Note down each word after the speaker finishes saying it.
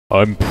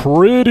I'm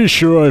pretty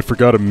sure I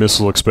forgot a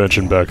missile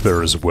expansion back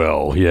there as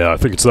well. Yeah, I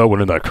think it's that one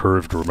in that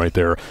curved room right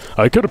there.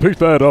 I could have picked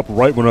that up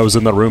right when I was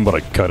in that room, but I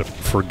kind of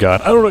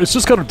forgot. I don't know, it's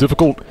just kind of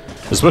difficult,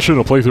 especially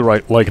in a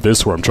playthrough like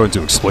this where I'm trying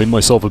to explain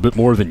myself a bit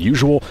more than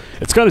usual.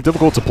 It's kind of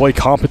difficult to play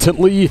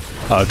competently,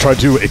 try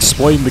to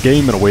explain the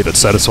game in a way that's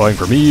satisfying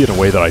for me, in a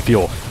way that I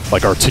feel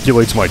like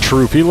articulates my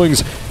true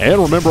feelings, and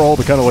remember all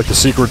the kind of like the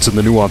secrets and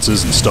the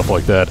nuances and stuff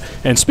like that.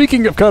 And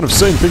speaking of kind of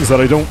saying things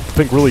that I don't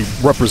think really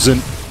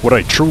represent what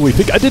I truly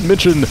think, I did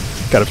mention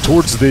kind of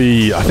towards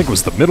the, I think it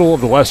was the middle of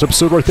the last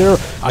episode right there,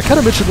 I kind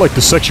of mentioned like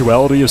the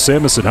sexuality of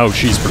Samus and how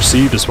she's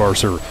perceived as far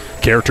as her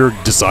character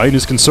design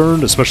is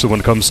concerned, especially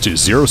when it comes to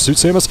Zero Suit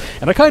Samus,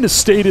 and I kind of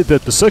stated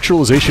that the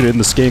sexualization in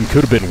this game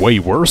could have been way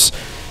worse.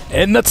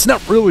 And that's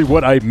not really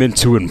what I meant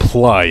to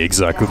imply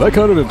exactly. That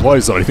kind of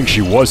implies that I think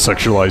she was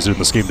sexualized in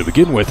this game to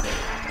begin with,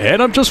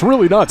 and I'm just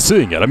really not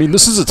seeing it. I mean,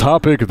 this is a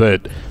topic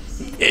that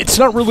it's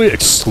not really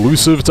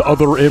exclusive to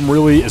Other M,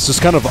 really. It's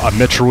just kind of a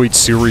Metroid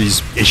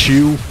series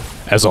issue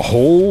as a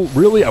whole,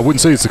 really. I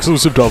wouldn't say it's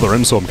exclusive to Other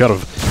M, so I'm kind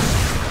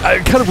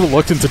of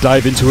reluctant to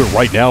dive into it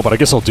right now, but I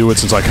guess I'll do it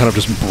since I kind of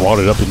just brought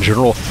it up in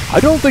general. I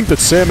don't think that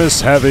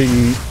Samus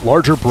having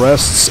larger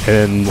breasts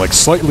and, like,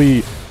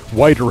 slightly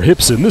wider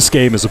hips in this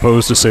game as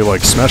opposed to, say,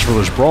 like, Smash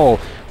Bros. Brawl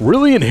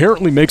really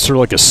inherently makes her,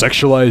 like, a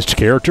sexualized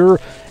character,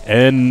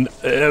 and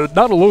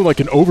not alone, like,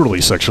 an overly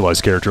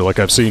sexualized character, like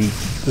I've seen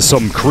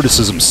some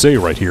criticisms say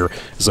right here,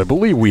 as I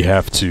believe we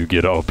have to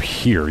get up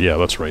here. Yeah,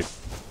 that's right.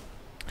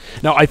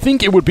 Now, I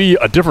think it would be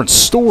a different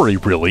story,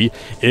 really,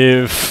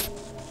 if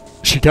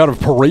she kind of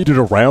paraded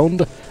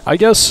around, I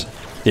guess.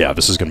 Yeah,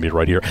 this is going to be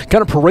right here.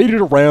 Kind of paraded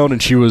around,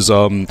 and she was,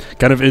 kind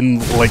of in,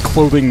 like,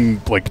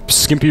 clothing, like,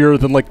 skimpier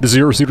than, like, the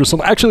Zero Suit or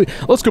something. Actually,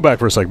 let's go back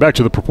for a second. Back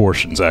to the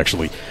proportions,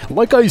 actually.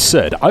 Like I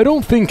said, I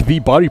don't think the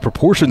body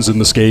proportions in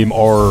this game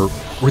are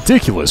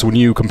ridiculous when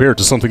you compare it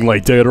to something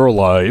like Dead or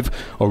Alive,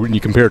 or when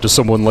you compare it to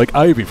someone like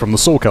Ivy from the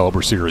Soul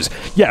Calibur series.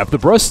 Yeah, if the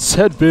breasts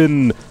had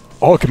been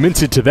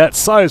augmented to that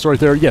size right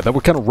there, yeah, that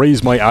would kind of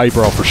raise my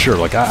eyebrow for sure.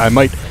 Like, I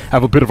might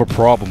have a bit of a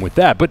problem with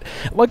that. But,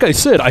 like I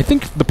said, I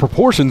think the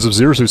proportions of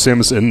Zero Suit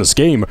Samus in this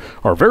game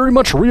are very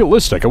much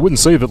realistic. I wouldn't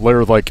say that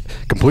they're, like,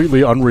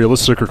 completely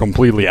unrealistic or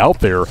completely out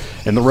there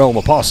in the realm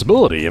of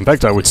possibility. In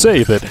fact, I would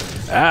say that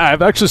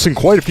I've actually seen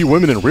quite a few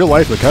women in real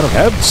life that kind of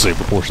have the same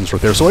proportions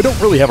right there, so I don't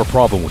really have a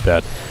problem with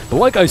that. But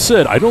like I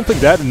said, I don't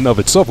think that in and of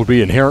itself would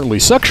be inherently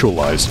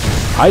sexualized.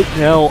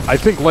 I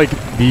think, like,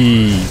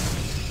 the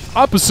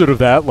opposite of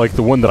that, like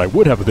the one that I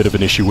would have a bit of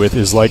an issue with,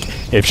 is like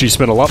if she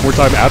spent a lot more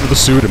time out of the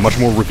suit and much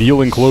more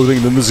revealing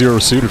clothing than the Zero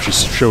Suit, if she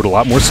showed a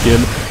lot more skin,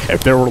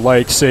 if there were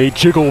like, say,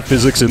 jiggle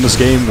physics in this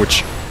game,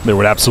 which there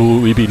would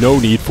absolutely be no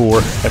need for,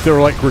 if there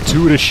were like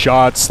gratuitous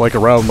shots like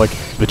around like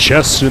the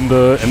chest and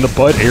the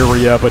butt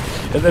area, but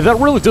that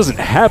really doesn't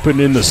happen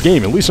in this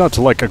game, at least not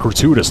to like a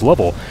gratuitous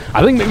level.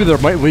 I think maybe there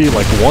might be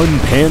like one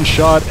pan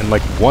shot and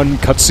like one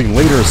cutscene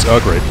later. Oh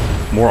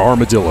great, more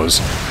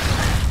armadillos.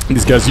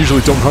 These guys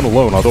usually don't hunt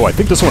alone, although I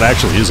think this one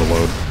actually is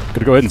alone. I'm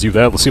gonna go ahead and do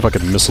that. Let's see if I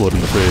can missile it in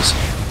the face.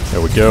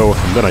 There we go.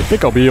 And then I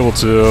think I'll be able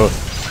to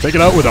take it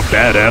out with a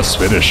badass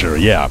finisher.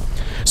 Yeah.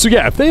 So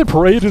yeah, if they had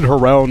paraded her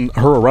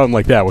around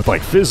like that with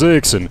like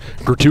physics and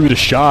gratuitous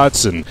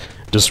shots and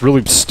just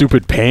really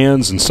stupid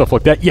pans and stuff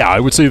like that, yeah, I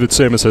would say that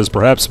Samus has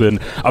perhaps been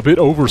a bit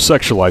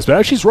over-sexualized, but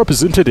as she's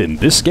represented in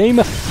this game,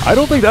 I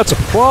don't think that's a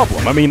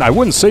problem. I mean, I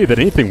wouldn't say that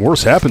anything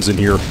worse happens in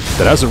here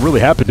that hasn't really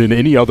happened in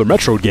any other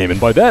Metroid game, and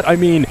by that I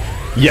mean,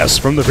 yes,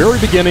 from the very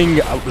beginning,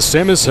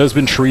 Samus has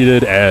been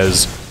treated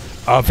as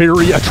a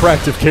very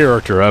attractive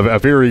character, a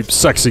very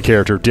sexy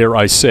character, dare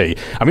I say.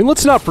 I mean,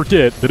 let's not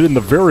forget that in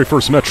the very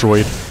first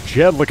Metroid, she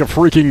had like a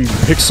freaking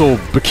pixel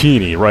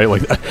bikini, right?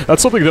 Like,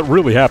 that's something that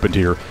really happened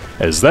here.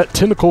 As that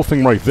tentacle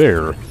thing right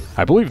there,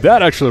 I believe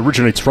that actually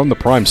originates from the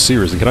Prime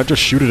series. And can I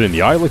just shoot it in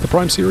the eye like the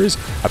Prime series?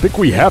 I think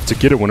we have to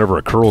get it whenever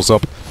it curls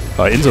up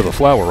into the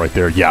flower right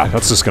there. Yeah,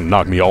 that's just gonna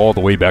knock me all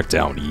the way back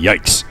down.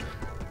 Yikes.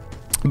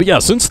 But yeah,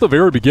 since the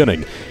very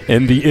beginning,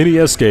 and the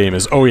NES game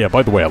is... Oh yeah,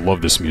 by the way, I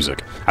love this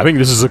music. I think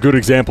this is a good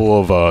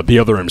example of the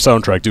Other M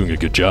soundtrack doing a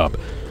good job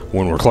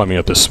when we're climbing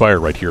up this spire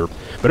right here.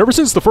 But ever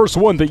since the first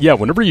one, that yeah,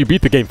 whenever you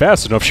beat the game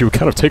fast enough, she would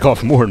kind of take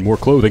off more and more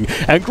clothing.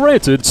 And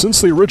granted, since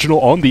the original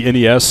on the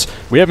NES,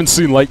 we haven't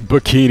seen like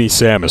Bikini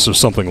Samus or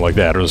something like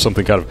that, or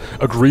something kind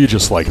of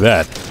egregious like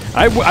that.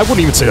 I wouldn't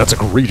even say that's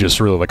egregious,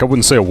 really. Like, I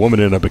wouldn't say a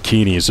woman in a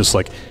bikini is just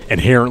like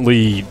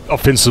inherently,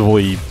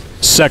 offensively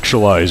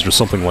sexualized or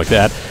something like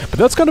that, but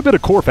that's kind of been a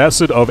core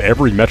facet of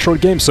every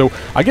Metroid game, so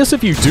I guess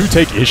if you do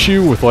take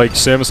issue with, like,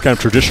 Samus kind of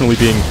traditionally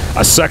being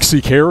a sexy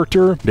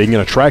character, being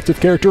an attractive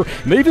character,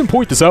 and they even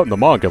point this out in the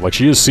manga, like,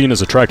 she is seen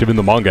as attractive in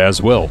the manga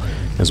as well,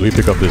 as we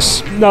pick up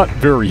this not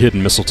very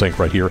hidden missile tank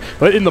right here,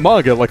 but in the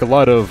manga, like, a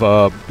lot of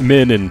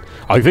men, and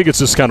I think it's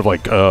just kind of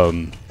like,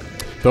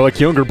 the like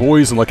younger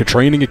boys in like a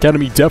training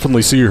academy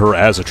definitely see her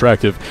as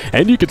attractive,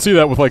 and you can see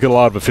that with like a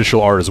lot of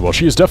official art as well.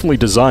 She is definitely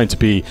designed to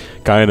be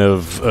kind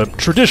of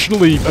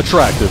traditionally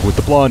attractive with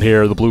the blonde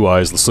hair, the blue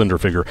eyes, the slender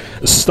figure,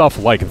 stuff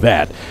like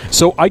that.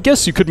 So I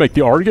guess you could make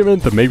the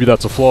argument that maybe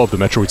that's a flaw of the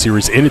Metroid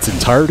series in its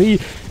entirety.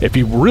 If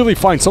you really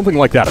find something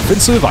like that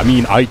offensive, I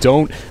mean, I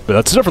don't, but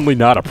that's definitely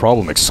not a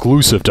problem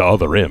exclusive to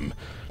Other M.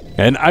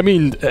 And I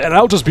mean, and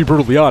I'll just be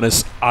brutally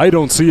honest, I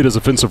don't see it as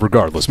offensive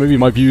regardless. Maybe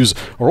my views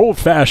are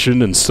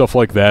old-fashioned and stuff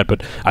like that,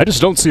 but I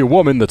just don't see a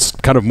woman that's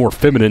kind of more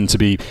feminine to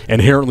be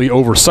inherently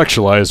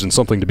over-sexualized and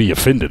something to be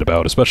offended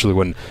about, especially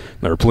when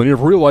there are plenty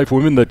of real-life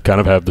women that kind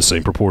of have the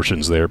same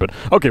proportions there. But,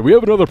 okay, we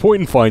have another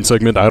point and find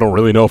segment. I don't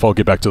really know if I'll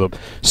get back to the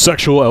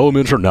sexual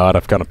element or not.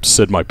 I've kind of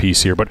said my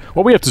piece here, but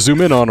what we have to zoom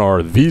in on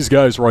are these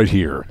guys right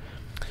here.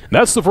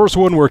 That's the first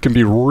one where it can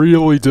be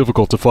really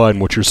difficult to find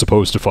what you're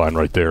supposed to find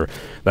right there.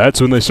 That's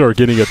when they start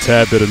getting a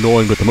tad bit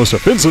annoying, but the most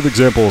offensive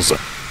examples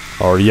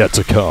are yet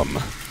to come.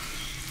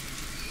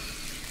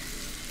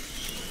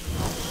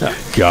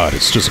 Oh, God,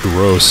 it's just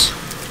gross.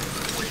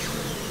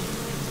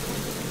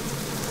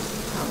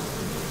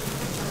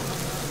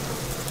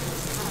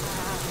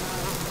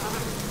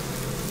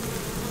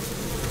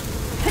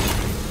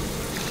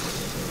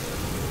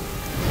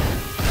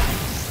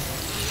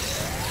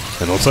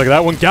 And it looks like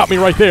that one got me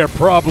right there.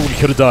 Probably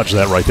could have dodged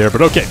that right there,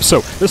 but okay.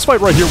 So, this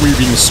fight right here, we're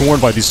being swarmed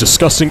by these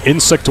disgusting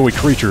insectoid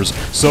creatures.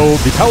 So,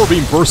 the power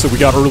beam burst that we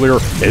got earlier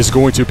is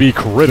going to be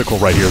critical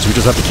right here, so we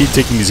just have to keep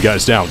taking these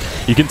guys down.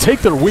 You can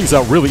take their wings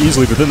out really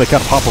easily, but then they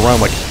kind of hop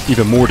around like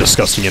even more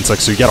disgusting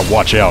insects, so you gotta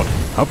watch out.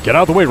 Oh, get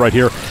out of the way right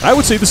here. I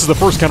would say this is the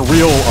first kind of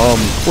real,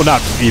 well,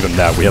 not even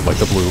that. We had like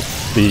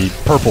the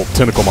purple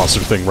tentacle monster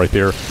thing right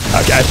there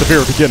at the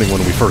very beginning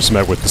when we first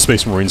met with the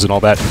Space Marines and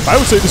all that. I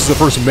would say this is the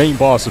first main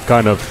boss of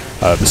kind of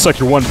the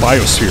Sector 1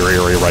 Biosphere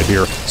area right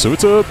here. So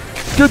it's a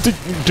good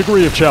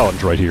degree of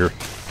challenge right here.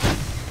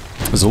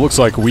 As it looks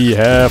like we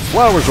have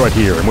flowers right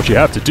here, and what you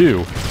have to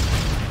do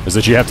is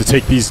that you have to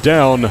take these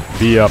down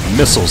via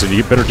missiles, and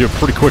you better do it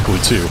pretty quickly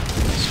too.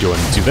 Let's go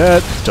ahead and do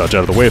that. Dodge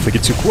out of the way if they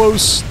get too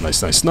close.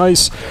 Nice, nice,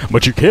 nice.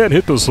 But you can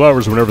hit those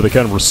flowers whenever they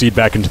kind of recede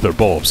back into their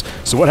bulbs.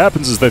 So what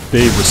happens is that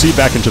they recede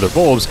back into their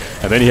bulbs,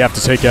 and then you have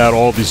to take out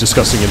all these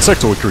disgusting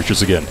insectoid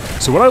creatures again.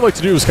 So what I like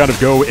to do is kind of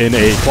go in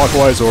a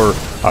clockwise or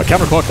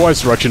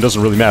counterclockwise direction,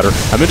 doesn't really matter,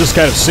 and then just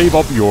kind of save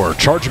up your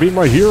charge beam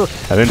right here,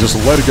 and then just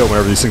let it go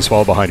whenever these things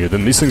fall behind you.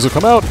 Then these things will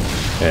come out,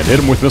 and hit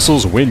them with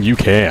missiles when you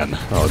can.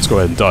 Let's go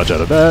ahead and dodge out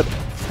of that.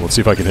 Let's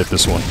see if I can hit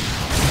this one.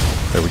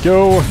 There we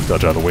go.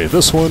 Dodge out of the way of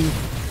this one.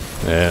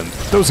 And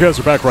those guys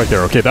are back right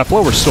there. Okay, that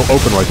flower's still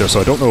open right there, so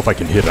I don't know if I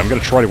can hit it. I'm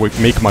going to try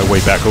to make my way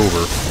back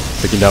over,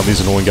 taking down these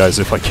annoying guys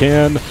if I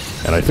can.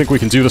 And I think we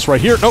can do this right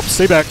here. Nope,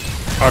 stay back.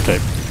 Okay.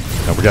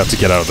 Now we got to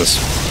get out of this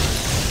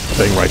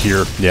thing right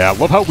here. Yeah, I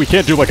love how we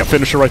can't do like a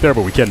finisher right there,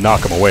 but we can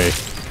knock him away.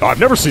 Oh, I've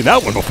never seen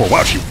that one before.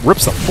 Wow, she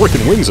rips the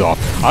freaking wings off.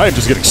 I am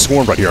just getting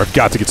swarmed right here. I've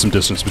got to get some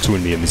distance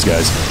between me and these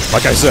guys.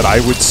 Like I said,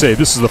 I would say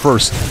this is the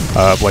first,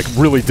 like,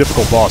 really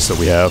difficult boss that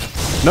we have.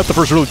 Not the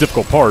first really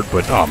difficult part,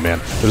 but, oh man,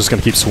 they're just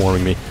gonna keep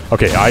swarming me.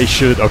 Okay,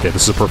 okay,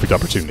 this is a perfect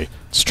opportunity.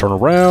 Let's turn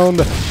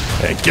around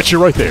and get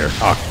you right there.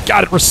 Oh,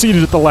 God, it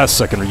receded at the last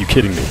second. Are you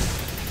kidding me?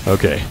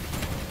 Okay.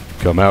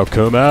 Come out,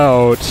 come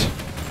out.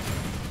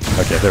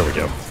 Okay, there we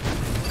go.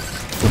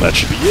 Well, that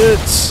should be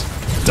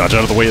it. Dodge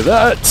out of the way of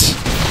that.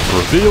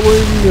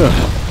 Revealing.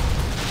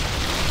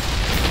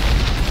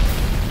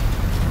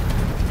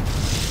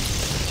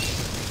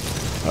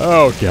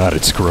 Oh God,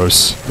 it's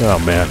gross. Oh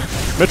man.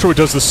 Metroid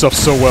does this stuff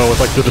so well with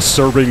like the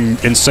disturbing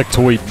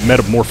insectoid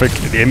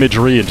metamorphic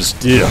imagery and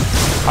just, yeah.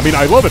 I mean,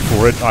 I love it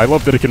for it. I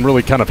love that it can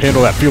really kind of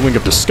handle that feeling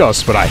of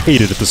disgust, but I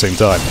hate it at the same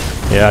time.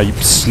 Yeah, you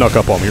snuck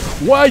up on me.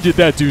 Why did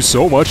that do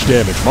so much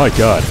damage? My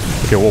God.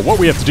 Okay, well, what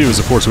we have to do is,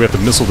 of course, we have to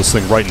missile this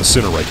thing right in the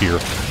center right here.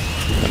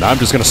 And I'm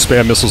just going to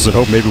spam missiles and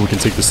hope maybe we can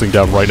take this thing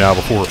down right now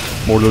before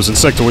more of those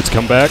insectoids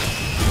come back.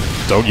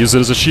 Don't use it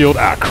as a shield.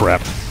 Ah,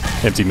 crap.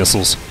 Empty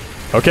missiles.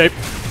 Okay.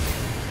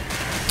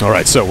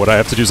 Alright, so what I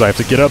have to do is I have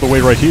to get out of the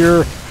way right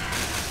here.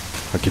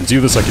 I can do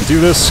this, I can do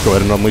this. Go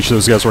ahead and unleash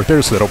those guys right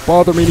there so they don't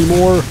bother me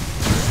anymore.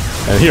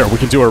 And here, we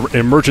can do our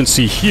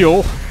emergency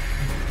heal.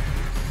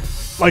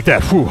 Like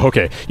that. Whew,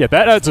 okay. Yeah,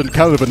 that adds a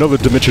kind of another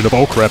dimension of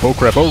oh crap, oh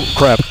crap, oh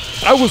crap.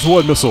 I was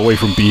one missile away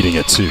from beating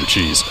it too,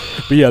 jeez.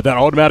 But yeah, that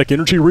automatic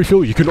energy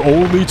refill, you can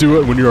only do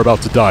it when you're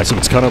about to die, so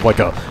it's kind of like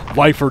a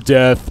life or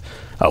death,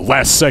 a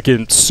last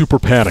second super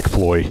panic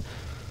ploy.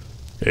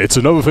 It's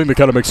another thing that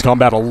kind of makes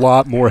combat a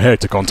lot more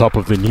hectic on top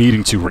of the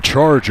needing to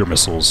recharge your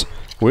missiles,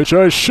 which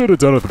I should have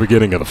done at the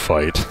beginning of the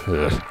fight.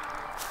 Ugh.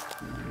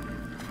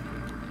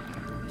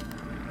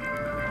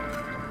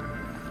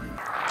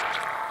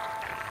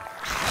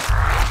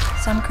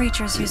 Some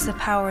creatures use the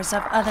powers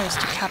of others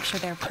to capture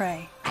their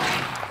prey.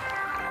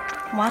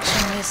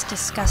 Watching this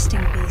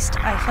disgusting beast,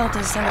 I felt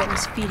as though it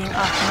was feeding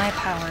off my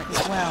power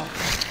as well.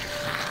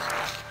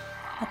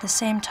 At the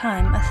same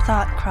time, a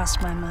thought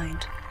crossed my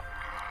mind.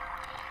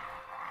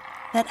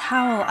 That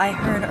howl I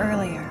heard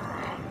earlier,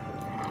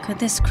 could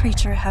this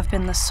creature have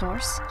been the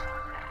source?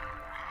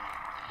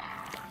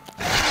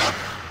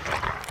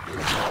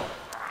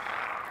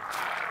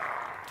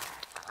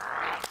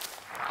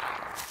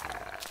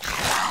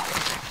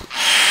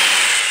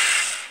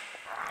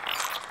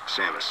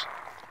 Samus,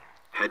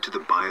 head to the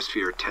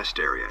Biosphere test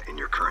area in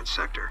your current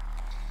sector.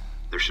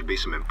 There should be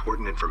some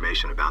important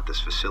information about this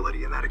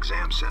facility in that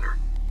exam center.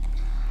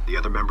 The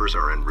other members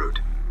are en route.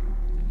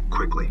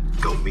 Quickly,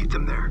 go meet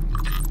them there.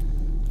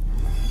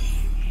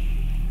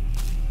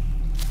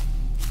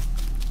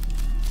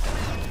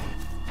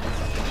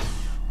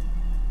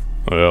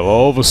 Well,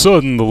 all of a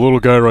sudden, the little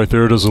guy right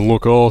there doesn't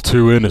look all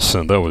too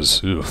innocent. That was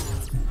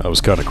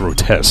kind of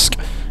grotesque.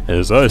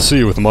 As I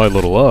see with my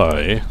little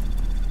eye.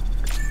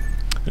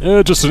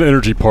 Just an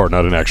energy part,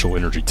 not an actual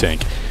energy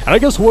tank. And I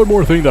guess one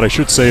more thing that I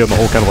should say on the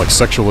whole kind of like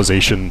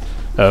sexualization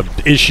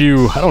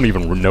issue, I don't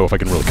even know if I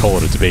can really call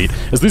it a debate,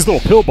 is these little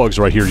pill bugs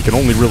right here, you can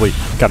only really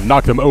kind of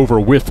knock them over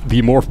with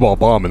the Morph Ball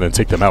Bomb and then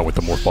take them out with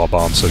the Morph Ball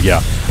Bomb. So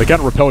yeah, they kind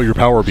of repel your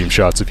power beam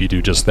shots if you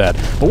do just that.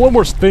 But one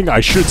more thing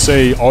I should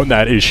say on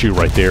that issue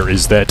right there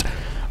is that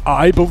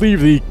I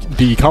believe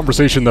the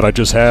conversation that I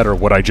just had, or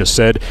what I just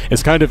said,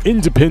 is kind of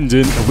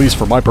independent, at least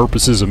for my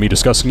purposes of me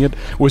discussing it,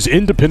 was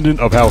independent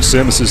of how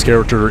Samus's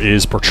character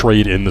is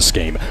portrayed in this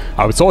game.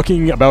 I was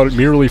talking about it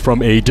merely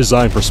from a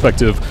design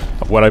perspective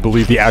of what I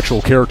believe the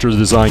actual character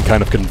design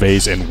kind of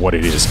conveys and what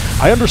it is.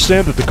 I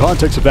understand that the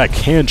context of that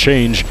can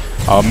change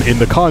in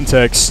the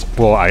context,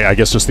 well, I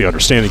guess just the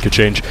understanding could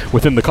change,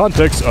 within the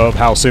context of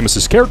how Samus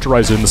is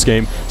characterized in this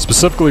game,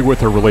 specifically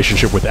with her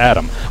relationship with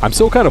Adam. I'm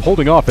still kind of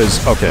holding off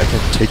as, okay, I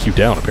can take you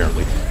down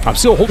apparently. I'm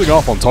still holding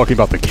off on talking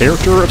about the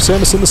character of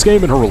Samus in this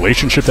game and her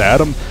relationship to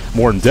Adam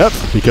more in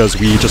depth, because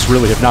we just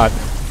really have not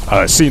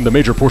seen the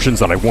major portions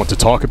that I want to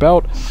talk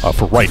about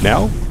for right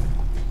now.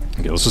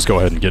 Okay, let's just go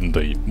ahead and get into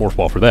the Morph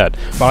Ball for that.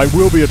 But I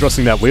will be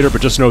addressing that later,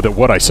 but just know that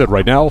what I said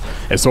right now,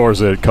 as far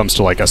as it comes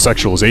to like a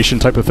sexualization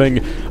type of thing,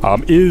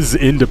 is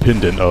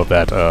independent of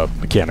that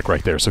mechanic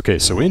right there. So, okay,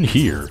 so in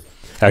here,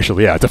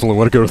 actually, yeah, I definitely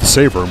want to go to the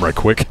save room right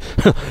quick,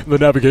 the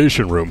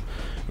navigation room,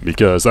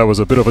 because that was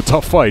a bit of a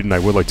tough fight, and I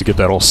would like to get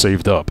that all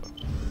saved up.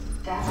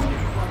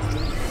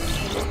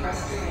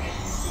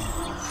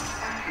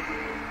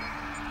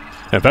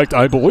 In fact,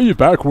 I believe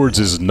backwards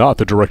is not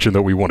the direction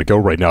that we want to go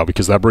right now,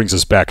 because that brings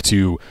us back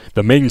to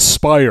the main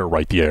spire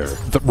right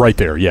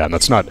there. Yeah, and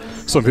that's not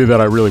something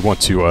that I really want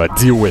to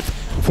deal with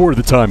for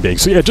the time being.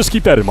 So yeah, just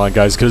keep that in mind,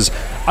 guys, because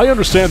I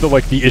understand that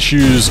like the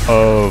issues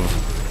of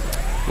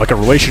like a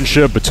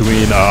relationship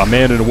between a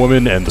man and a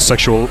woman and the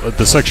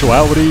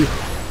sexuality.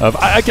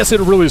 I guess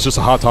it really is just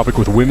a hot topic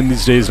with women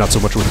these days, not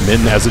so much with men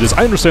as it is.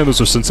 I understand those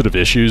are sensitive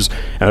issues,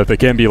 and that they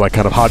can be like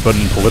kind of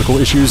hot-button political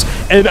issues.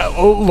 And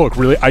look,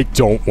 really, I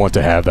don't want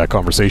to have that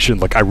conversation.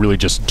 Like, I really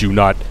just do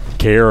not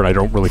care, and I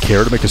don't really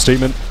care to make a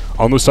statement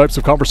on those types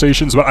of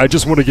conversations. But I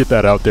just want to get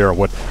that out there, and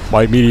what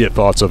my immediate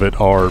thoughts of it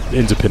are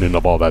independent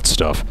of all that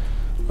stuff.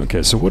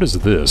 Okay, so what is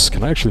this?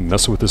 Can I actually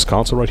mess with this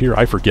console right here?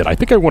 I forget. I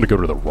think I want to go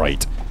to the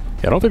right.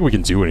 Yeah, I don't think we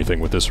can do anything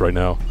with this right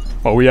now.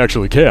 Oh, we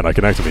actually can. I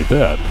can activate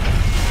that.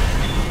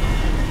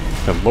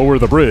 And lower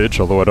the bridge,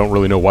 although I don't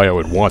really know why I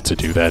would want to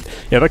do that.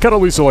 Yeah, that kind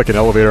of leads to like an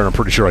elevator, and I'm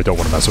pretty sure I don't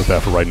want to mess with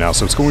that for right now.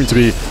 So it's going to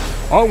be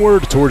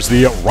onward towards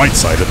the right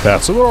side of the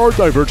path. So there are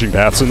diverging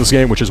paths in this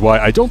game, which is why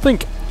I don't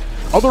think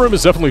Other M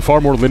is definitely far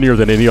more linear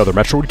than any other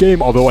Metroid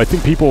game, although I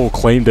think people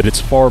claim that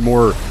it's far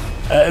more...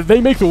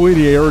 they make the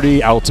linearity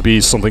out to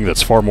be something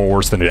that's far more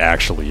worse than it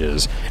actually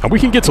is. And we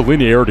can get to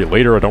linearity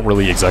later. I don't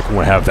really exactly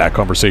want to have that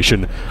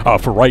conversation.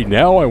 For right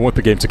now, I want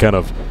the game to kind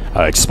of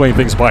explain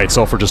things by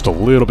itself for just a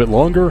little bit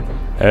longer,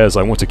 as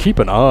I want to keep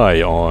an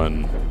eye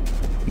on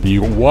the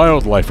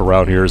wildlife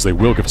around here, as they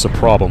will give us a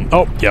problem.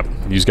 Oh, yep,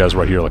 these guys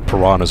right here, like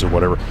piranhas or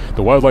whatever.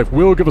 The wildlife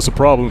will give us a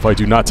problem if I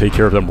do not take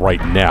care of them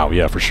right now,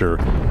 yeah, for sure.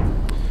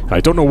 I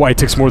don't know why it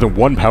takes more than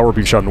one power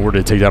beam shot in order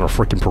to take down a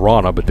freaking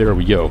piranha, but there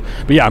we go.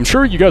 But yeah, I'm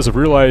sure you guys have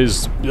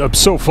realized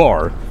so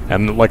far,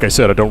 and like I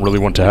said, I don't really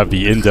want to have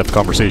the in-depth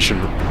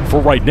conversation for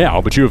right now,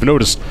 but you have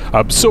noticed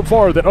so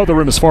far that Other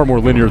M is far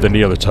more linear than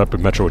any other type of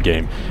Metroid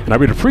game. And I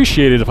would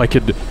appreciate it if I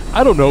could,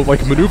 I don't know,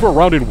 like maneuver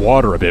around in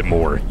water a bit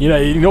more.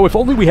 You know, if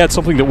only we had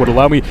something that would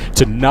allow me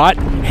to not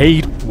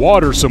hate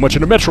water so much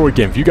in a Metroid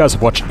game. If you guys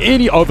have watched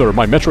any other of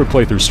my Metroid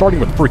playthroughs, starting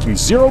with freaking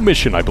Zero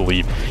Mission, I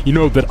believe, you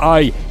know that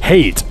I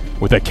hate,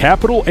 with a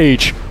capital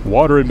H,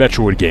 water in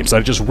Metroid games. I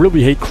just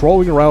really hate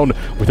crawling around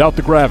without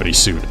the gravity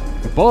suit.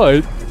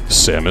 But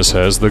Samus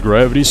has the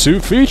gravity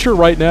suit feature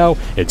right now.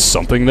 It's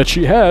something that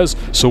she has,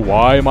 so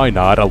why am I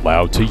not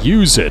allowed to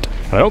use it?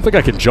 And I don't think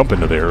I can jump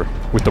into there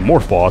with the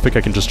Morph Ball. I think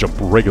I can just jump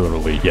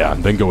regularly, yeah,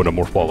 and then go into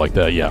Morph Ball like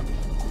that, yeah.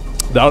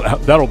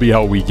 That'll be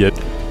how we get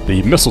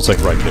the missile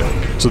tank right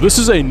there. So this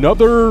is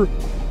another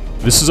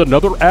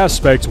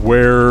aspect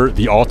where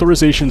the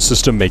authorization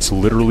system makes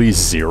literally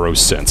zero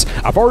sense.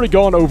 I've already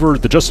gone over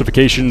the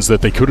justifications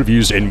that they could have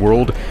used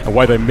in-world and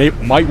why they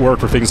might work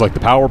for things like the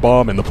power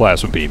bomb and the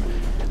plasma beam.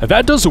 And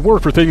that doesn't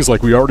work for things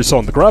like we already saw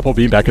in the grapple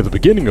beam back at the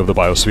beginning of the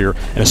Biosphere,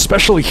 and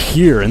especially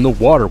here in the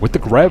water with the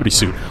gravity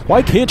suit.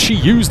 Why can't she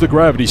use the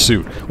gravity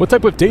suit? What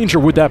type of danger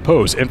would that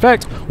pose? In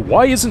fact,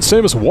 why isn't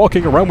Samus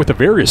walking around with the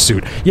Various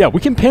suit? Yeah,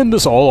 we can pin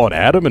this all on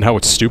Adam and how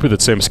it's stupid that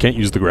Samus can't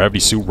use the gravity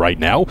suit right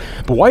now,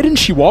 but why didn't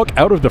she walk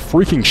out of the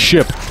freaking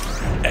ship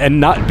and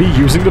not be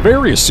using the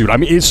Various suit? I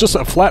mean, it's just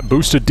a flat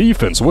boosted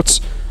defense. What's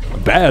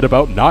bad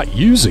about not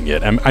using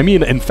it. I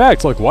mean, in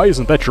fact, like, why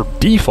isn't that your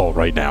default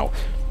right now?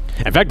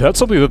 In fact, that's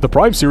something that the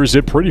Prime series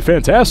did pretty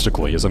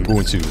fantastically, as I'm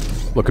going to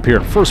look up here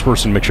in first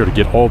person, make sure to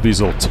get all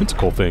these little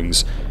tentacle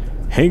things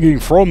hanging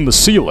from the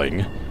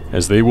ceiling,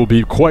 as they will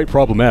be quite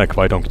problematic if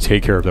I don't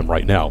take care of them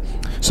right now.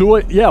 So,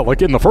 yeah,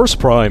 like in the first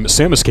Prime,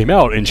 Samus came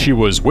out and she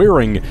was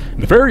wearing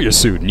the Various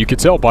suit, and you could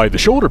tell by the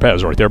shoulder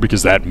pads right there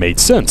because that made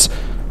sense.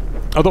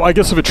 Although, I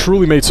guess if it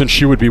truly made sense,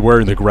 she would be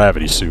wearing the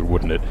gravity suit,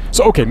 wouldn't it?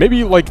 So, okay,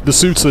 maybe, like, the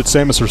suits that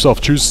Samus herself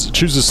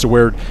chooses to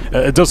wear,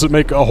 it doesn't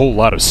make a whole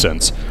lot of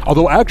sense.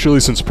 Although,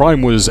 actually, since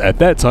Prime was, at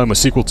that time, a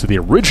sequel to the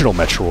original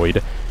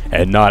Metroid,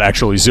 and not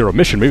actually Zero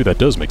Mission, maybe that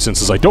does make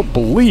sense, as I don't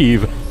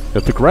believe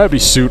that the gravity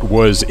suit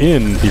was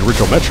in the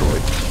original Metroid.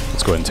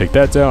 Let's go ahead and take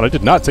that down. I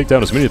did not take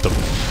down as many of them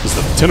as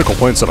the tentacle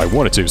plants that I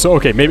wanted to. So,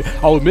 okay, maybe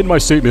I'll amend my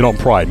statement on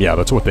Prime. Yeah,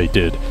 that's what they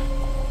did.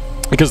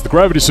 Because the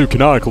gravity suit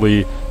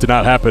canonically did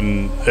not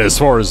happen, as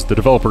far as the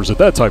developers at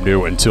that time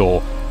knew,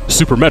 until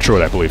Super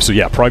Metroid, I believe. So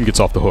yeah, Prime gets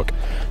off the hook.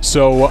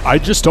 So I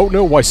just don't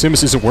know why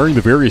Samus isn't wearing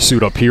the Various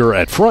suit up here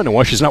at front, and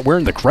why she's not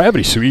wearing the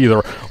gravity suit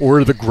either,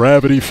 or the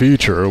gravity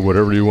feature, or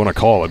whatever you want to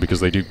call it,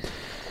 because they do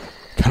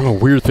kind of a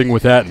weird thing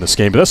with that in this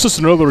game. But that's just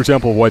another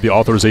example of why the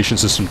authorization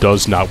system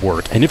does not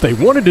work. And if they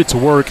wanted it to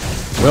work,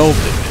 well,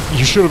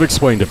 you should have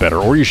explained it better,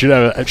 or you should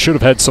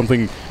have had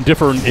something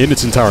different in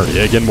its entirety.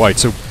 Again, why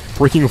it's so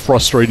freaking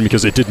frustrating,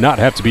 because it did not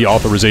have to be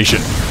authorization.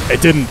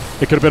 It didn't.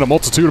 It could have been a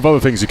multitude of other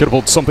things. You could have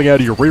pulled something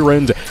out of your rear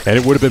end, and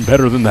it would have been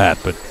better than that.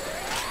 But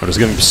I'm just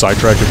getting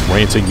sidetracked and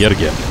ranting yet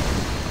again.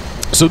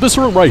 So this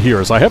room right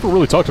here, is I haven't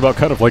really talked about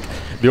kind of like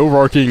the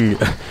overarching,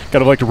 kind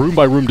of like the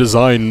room-by-room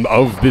design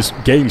of this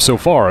game so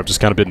far. I've just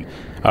kind of been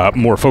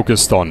more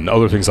focused on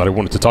other things that I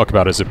wanted to talk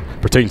about as it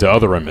pertained to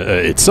Otherm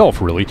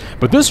itself, really.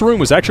 But this room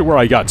was actually where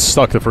I got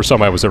stuck the first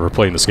time I was ever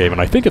playing this game, and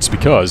I think it's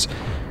because,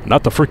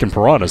 not the freaking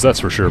piranhas,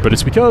 that's for sure, but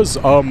it's because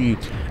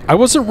I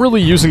wasn't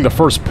really using the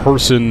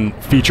first-person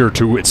feature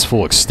to its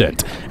full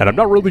extent. And I'm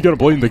not really going to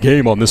blame the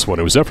game on this one.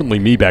 It was definitely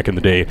me back in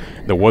the day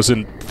that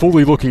wasn't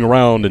fully looking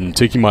around and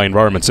taking my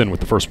environments in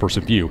with the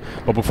first-person view.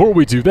 But before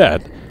we do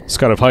that, let's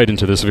kind of hide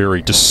into this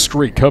very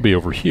discreet cubby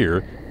over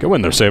here. Go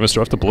in there, Samus. Do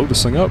I have to blow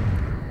this thing up?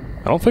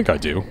 I don't think I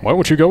do. Why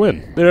won't you go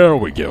in? There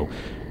we go.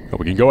 Now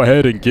we can go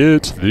ahead and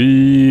get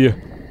the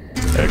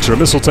extra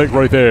missile tank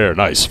right there.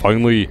 Nice.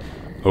 Finally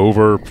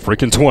over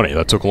freaking 20.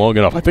 That took long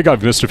enough. I think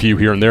I've missed a few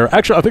here and there.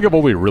 Actually, I think I've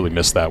only really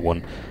missed that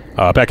one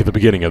back at the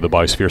beginning of the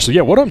Biosphere. So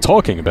yeah, what I'm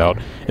talking about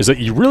is that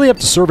you really have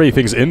to survey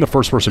things in the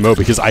first-person mode,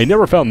 because I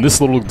never found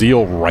this little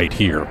deal right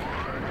here.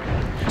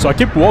 So I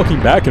kept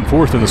walking back and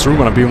forth in this room,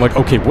 and I'm being like,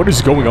 okay, what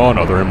is going on,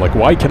 Otherm? Like,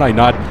 why can I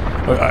not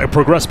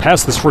progress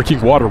past this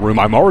freaking water room?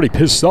 I'm already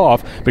pissed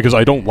off because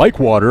I don't like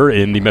water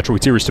in the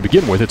Metroid series to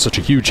begin with. It's such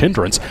a huge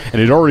hindrance, and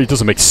it already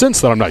doesn't make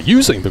sense that I'm not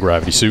using the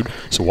gravity suit,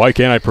 so why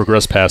can't I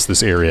progress past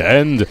this area?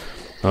 And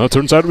it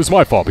turns out it was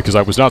my fault, because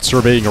I was not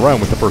surveying around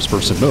with the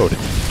first-person mode.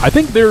 I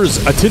think there's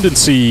a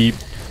tendency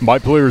by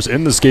players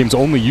in this game to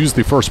only use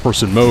the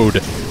first-person mode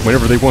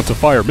whenever they want to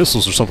fire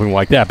missiles or something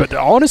like that. But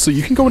honestly,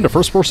 you can go into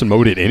first-person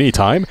mode at any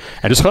time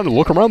and just kind of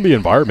look around the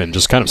environment and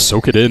just kind of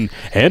soak it in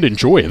and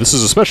enjoy it. This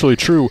is especially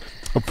true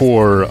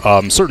for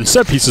certain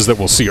set pieces that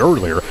we'll see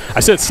earlier. I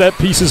said set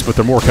pieces, but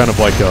they're more kind of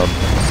like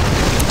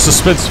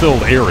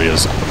suspense-filled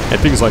areas and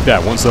things like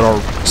that, ones that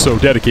are so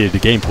dedicated to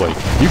gameplay.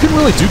 You can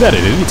really do that at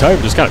any time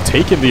and just kind of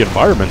take in the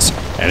environments,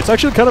 and it's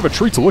actually kind of a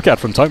treat to look at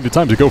from time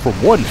to go from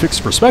one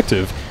fixed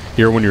perspective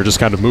here when you're just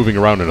kind of moving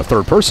around in a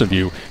third-person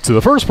view to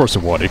the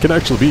first-person one. It can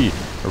actually be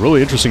a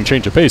really interesting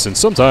change of pace, and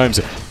sometimes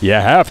you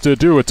have to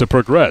do it to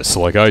progress,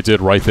 like I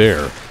did right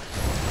there.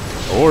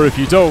 Or if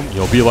you don't,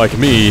 you'll be like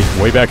me,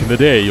 way back in the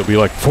day, you'll be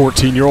like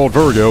 14-year-old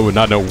Virgo and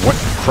not know what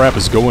crap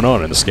is going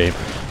on in this game.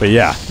 But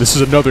yeah, this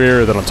is another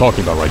area that I'm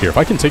talking about right here. If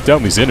I can take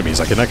down these enemies,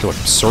 I can actually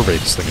like survey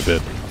this thing a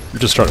bit. I'm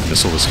just trying to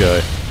missile this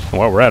guy. And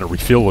while we're at it,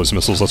 refill those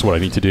missiles, that's what I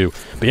need to do.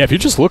 But yeah, if you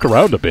just look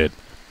around a bit,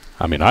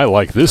 I mean, I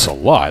like this a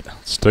lot.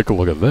 Let's take a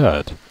look at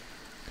that.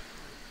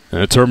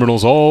 And the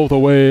terminal's all the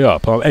way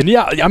up. And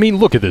yeah, I mean,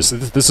 look at this.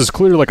 This is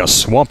clearly like a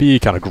swampy,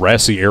 kind of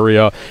grassy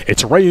area.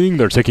 It's raining.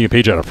 They're taking a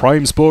page out of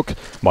Prime's book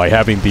by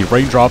having the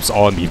raindrops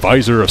on the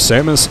visor of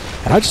Samus.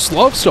 And I just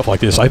love stuff like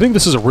this. I think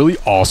this is a really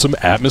awesome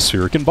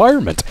atmospheric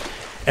environment.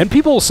 And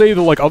people say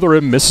that, like,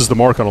 Otherm misses the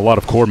mark on a lot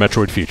of core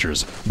Metroid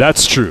features.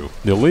 That's true.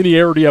 The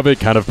linearity of it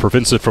kind of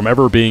prevents it from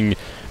ever being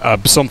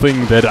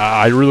something that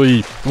I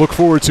really look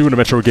forward to in a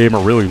Metroid game,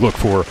 or really look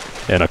for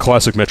in a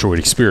classic Metroid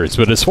experience.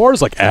 But as far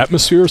as, like,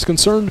 atmosphere is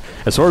concerned,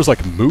 as far as,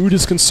 like, mood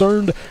is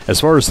concerned,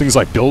 as far as things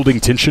like building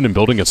tension and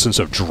building a sense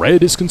of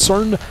dread is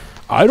concerned,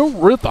 I don't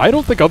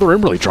think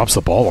Otherm really drops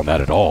the ball on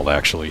that at all,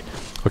 actually.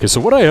 Okay,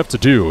 so what I have to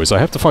do is I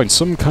have to find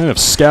some kind of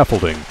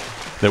scaffolding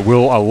that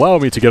will allow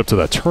me to get up to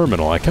that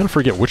terminal. I kind of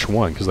forget which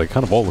one, because they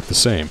kind of all look the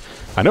same.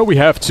 I know we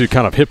have to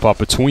kind of hip-hop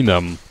between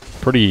them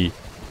pretty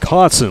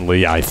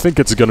constantly. I think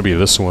it's going to be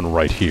this one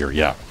right here,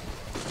 yeah.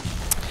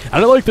 And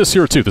I like this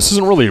here, too. This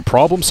isn't really a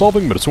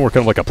problem-solving, but it's more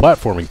kind of like a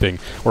platforming thing,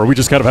 where we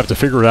just kind of have to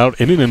figure it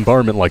out in an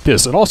environment like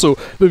this. And also,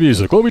 the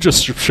music. Let me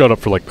just shut up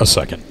for, like, a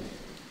second.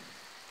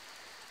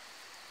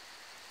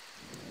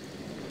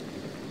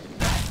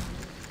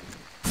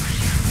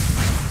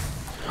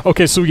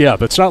 okay, so yeah,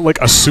 that's not like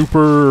a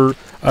super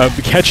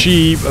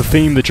catchy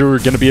theme that you're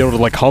going to be able to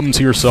like hum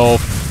to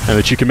yourself and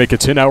that you can make a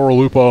 10-hour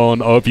loop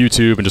on of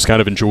YouTube and just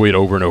kind of enjoy it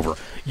over and over.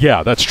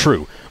 Yeah, that's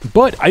true.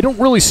 But I don't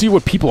really see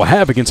what people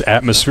have against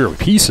atmospheric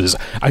pieces.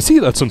 I see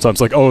that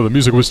sometimes, like, oh, the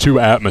music was too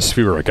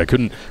atmospheric, I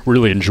couldn't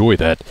really enjoy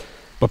that.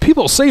 But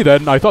people say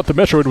that, and I thought the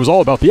Metroid was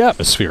all about the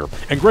atmosphere.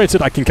 And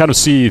granted, I can kind of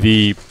see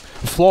the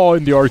flaw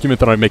in the argument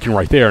that I'm making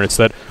right there, and it's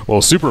that,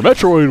 well, Super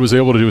Metroid was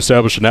able to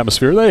establish an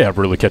atmosphere. They have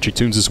really catchy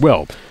tunes as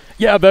well.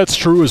 Yeah, that's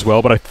true as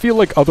well, but I feel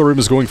like Other M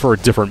is going for a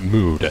different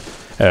mood,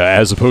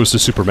 as opposed to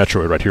Super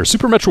Metroid right here.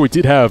 Super Metroid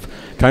did have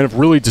kind of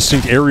really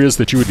distinct areas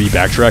that you would be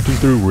backtracking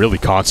through really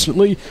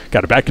constantly,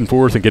 kind of back and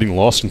forth and getting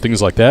lost and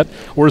things like that,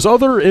 whereas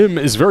Other M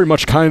is very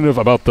much kind of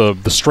about the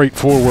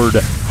straightforward,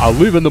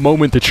 live in the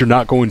moment that you're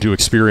not going to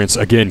experience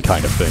again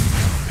kind of thing.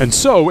 And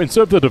so,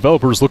 instead of the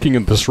developers looking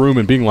in this room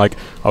and being like,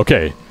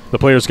 okay, the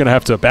player's going to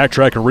have to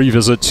backtrack and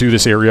revisit to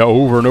this area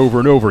over and over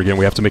and over again.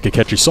 We have to make a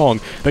catchy song.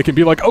 They can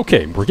be like,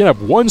 okay, we're going to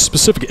have one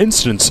specific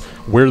instance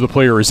where the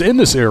player is in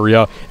this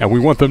area, and we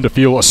want them to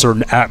feel a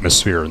certain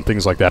atmosphere and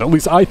things like that. At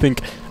least I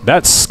think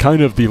that's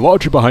kind of the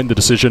logic behind the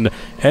decision,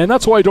 and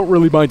that's why I don't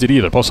really mind it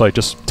either. Plus, I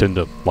just tend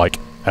to like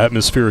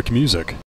atmospheric music.